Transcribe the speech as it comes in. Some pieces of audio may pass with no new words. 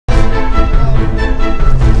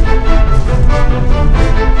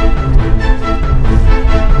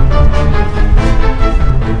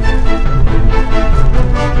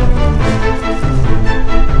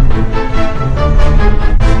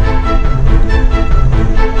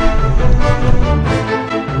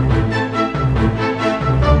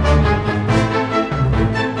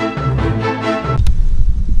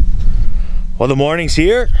Well, the morning's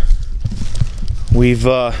here. We've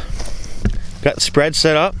got the spread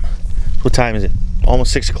set up. What time is it?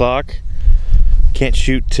 Almost 6 o'clock. Can't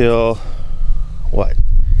shoot till what?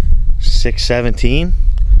 6:17.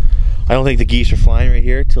 I don't think the geese are flying right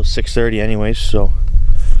here till 6:30 anyways, so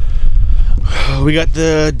we got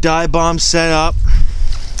the dive bomb set up.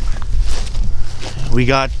 We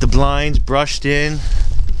got the blinds brushed in.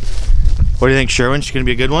 What do you think, Sherwin? It's gonna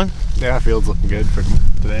be a good one? Yeah, field's looking good for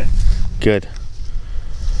today. Good.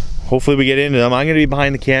 Hopefully we get into them. I'm gonna be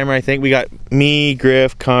behind the camera. I think we got me,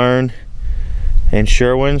 Griff, Karn, and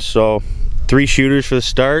Sherwin, so 3 shooters for the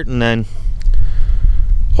start, and then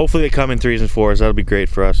hopefully they come in 3s and 4s. That'll be great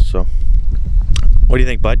for us. So what do you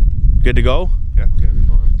think, bud? Good to go? Yeah, gonna be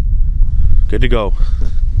fun. Good to go.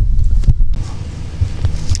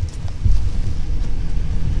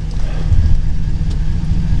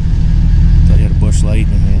 Thought you had a bush light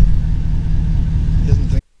in your hand. Doesn't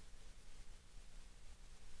think.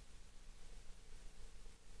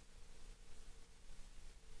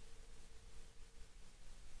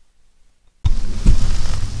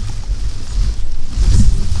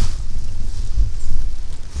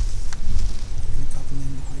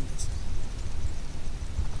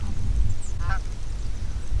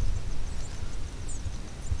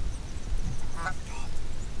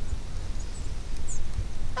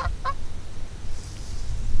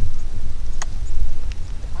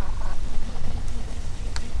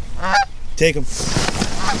 Take him.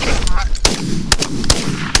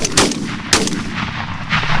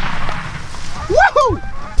 Woohoo!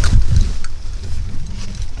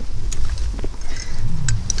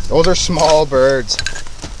 Those are small birds.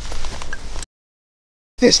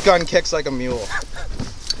 This gun kicks like a mule.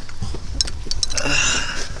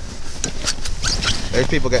 There's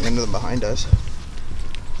people getting into them behind us.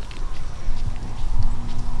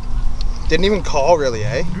 Didn't even call really,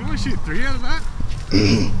 eh? You only shoot 3 out of that?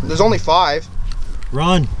 There's only 5.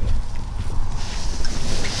 Run.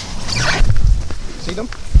 See them?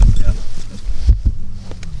 Yeah.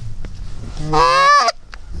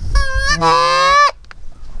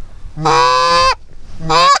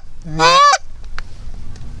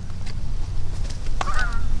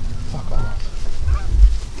 Fuck off.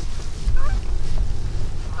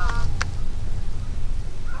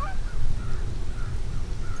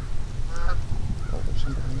 Oh, there's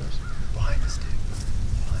some behind us. Behind us, dude.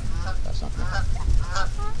 That's not good.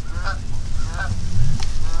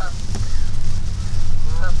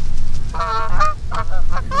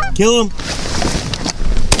 Kill him.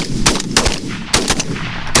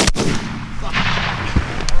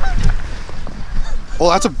 Oh,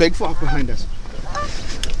 that's a big flock behind us.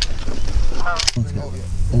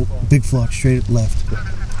 Oh, big flock straight left.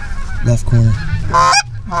 Left corner.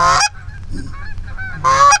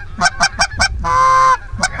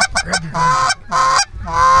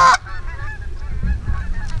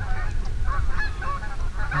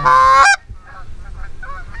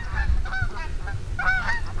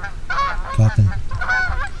 Copy.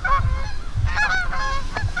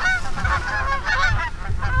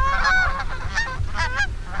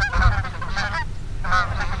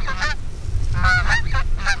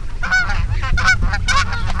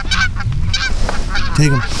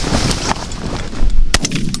 Take him.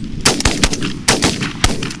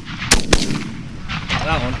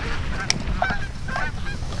 That one.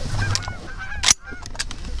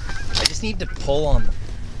 I just need to pull on them.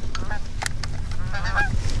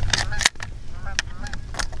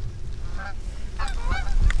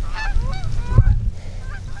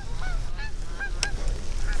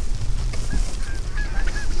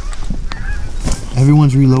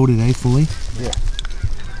 Everyone's reloaded, eh, fully? Yeah.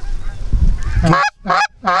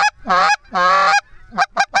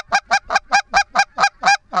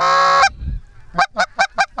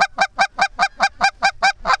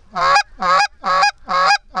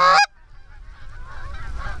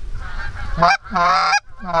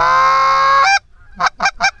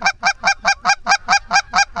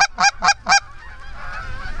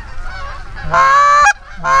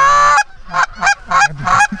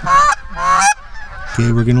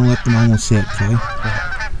 Okay, we're gonna let them almost sit, okay?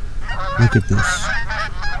 Look at this.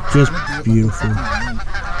 Just beautiful.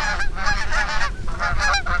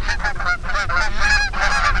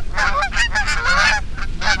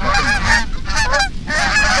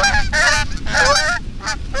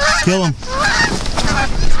 Kill him.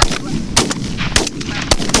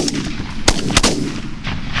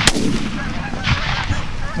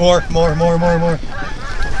 More.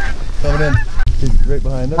 Coming in. He's right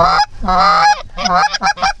behind us.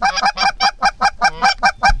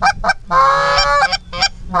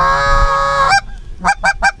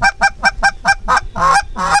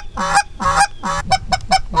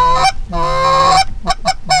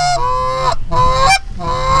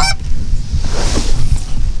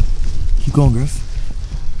 Keep going, Griff.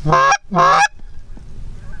 Oh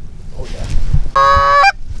yeah.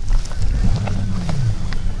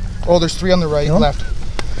 Oh, there's 3 on the right, left.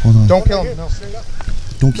 Hold on. Don't kill him. No.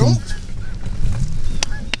 Don't kill him.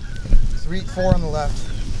 4 on the left.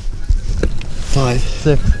 5,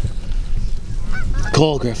 6.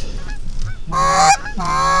 Call, Griff.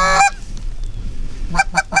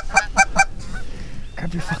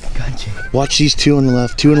 Grab your fucking gun, Jake. Watch these 2 on the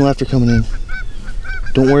left. 2 on the left are coming in.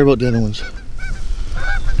 Don't worry about the other ones.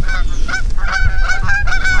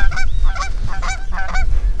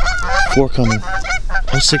 Four coming.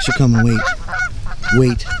 All 6 are coming. Wait.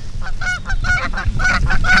 Wait.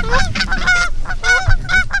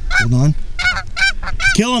 Hold on.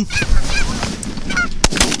 Kill him.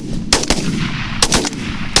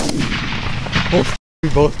 Oh, we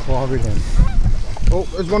both clobbered him. Oh,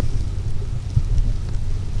 there's one.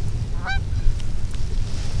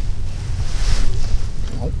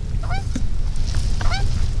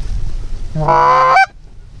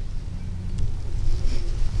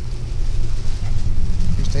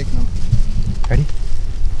 He's taking them. Ready?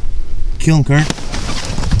 Kill him, Kurt.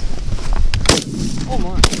 Oh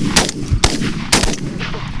my.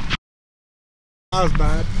 That was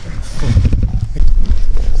bad.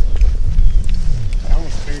 I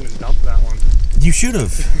almost turned and dumped that one. You should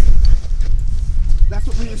have. That's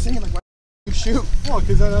what we were saying. Like, why you shoot? Well,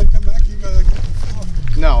 because then I'd come back, you got like,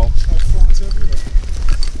 No. flops everywhere.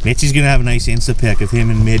 Mitchie's gonna have a nice insta pic of him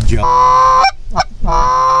in mid jump.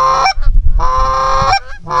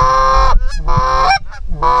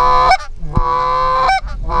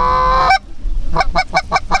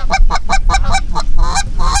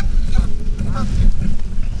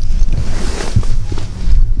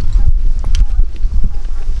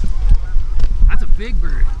 That's a big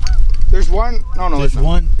bird. There's one. No, no, There's there's not.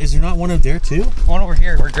 one. Is there not one out there too? One over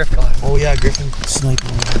here where Griff got it. Oh yeah, Griffin sniping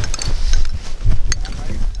over there.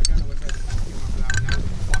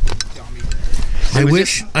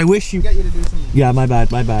 I wish you. Get you to do some. Yeah, my bad.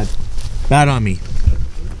 Bad on me.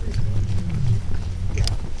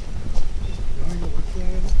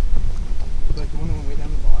 Like the one that went way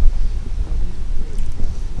down the bottom.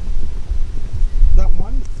 That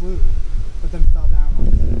one flew, but then fell down on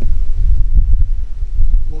the.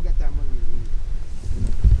 We'll get them when we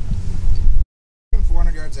leave.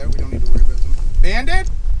 400 yards out, we don't need to worry about them. Banded?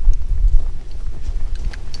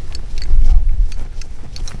 No.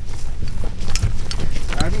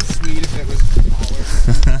 That'd be sweet if it was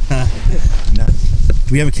taller. No.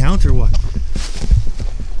 Do we have a count or what?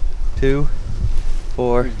 2,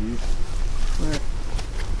 4.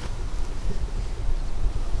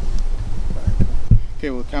 Okay,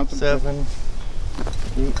 we'll count them. 7,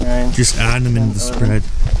 8, 9, Just add them into the spread.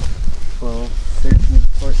 12, 13,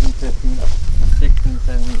 14, 15, 16,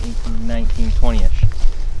 17, 18, 19, 20-ish.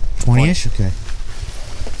 20-ish? Okay.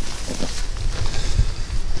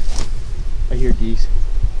 I hear geese.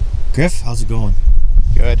 Griff, how's it going?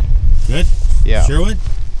 Good. Good? Yeah. Sherwood?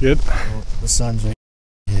 Good. Oh, the sun's right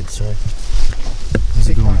ahead, sorry. How's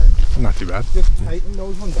it Take going? hard. Not too bad. Just tighten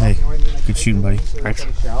those ones up, Hey, you know what I mean? Like good shooting, tighten buddy. them so Thanks. it's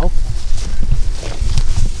on a shelf.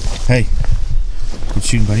 Hey. Good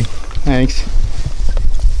shooting, buddy. Thanks.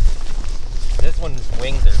 This one's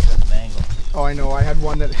wings are just mangled. Oh, I know. I had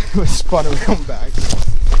one that was spun around back.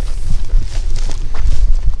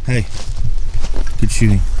 Hey. Good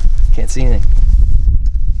shooting. Can't see anything.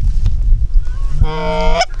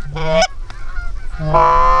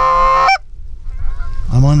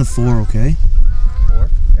 I'm on the 4, okay? 4.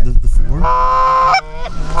 Okay. The 4. So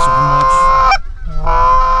I'm watch.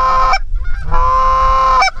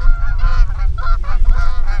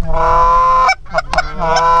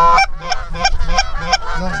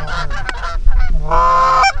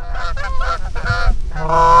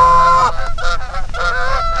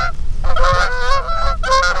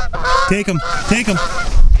 Take him. Take him.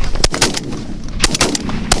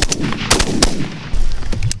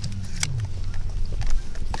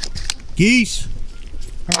 Geese.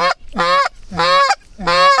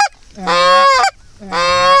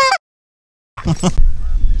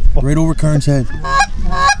 Right over Kern's head.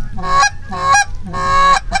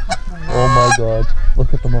 Oh my god.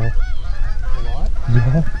 Look at them all. A lot?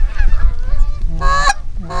 Yeah.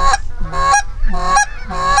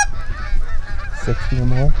 $60 or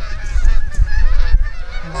more.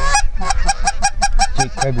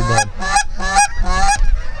 Jake, grab your dad.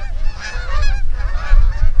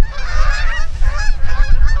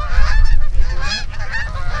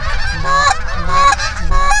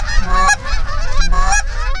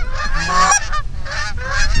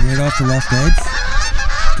 Right off the left edge.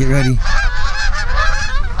 Get ready.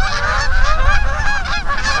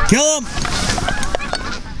 Kill him!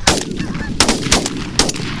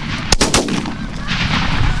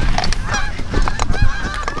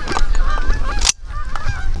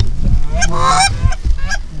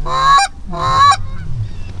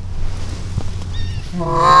 Take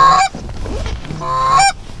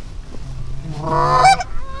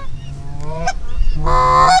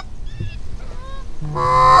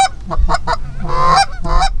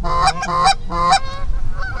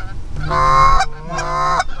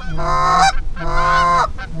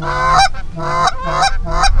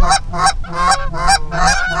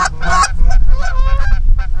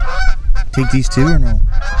these two or no?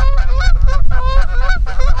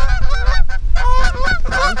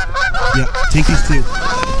 Yeah, take these two.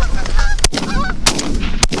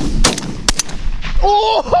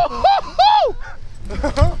 Oh!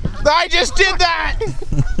 I just did that!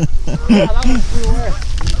 Yeah, that one flew away.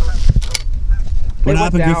 What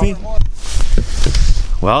happened, Goofy?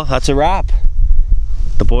 Well, that's a wrap.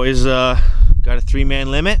 The boys got a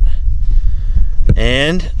 3-man limit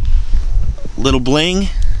and little bling.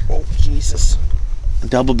 Oh, Jesus.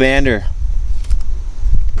 Double bander.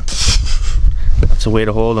 That's a way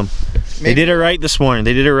to hold them. They did it right this morning.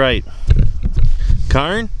 They did it right.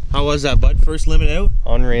 Karn, how was that, bud? First limit out?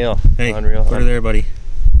 Unreal. Hey, Unreal. put her there, buddy.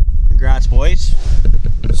 Congrats, boys.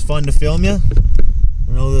 It was fun to film you.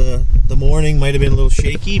 I know the morning might have been a little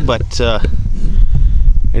shaky, but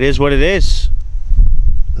it is what it is.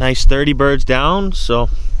 Nice 30 birds down, so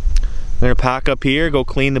I'm gonna pack up here, go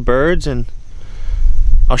clean the birds, and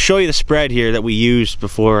I'll show you the spread here that we used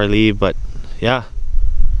before I leave. But yeah,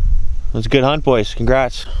 it was a good hunt, boys.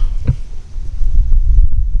 Congrats.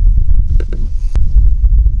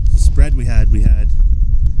 The spread we had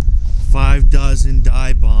 5 dozen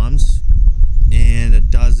dive bombs and a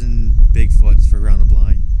dozen Bigfoots for around the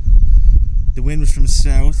blind. The wind was from the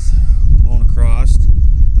south, blowing across,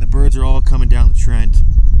 and the birds are all coming down the Trent.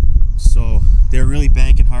 So they're really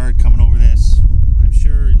banking hard coming over this. I'm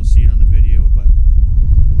sure you'll see it on the video, but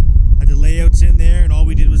had the layouts in there, and all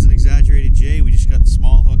we did was an exaggerated J. We just got the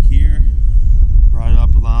small hook here, brought it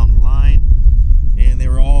up along the line, and they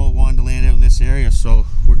were all wanting to land out in this area. So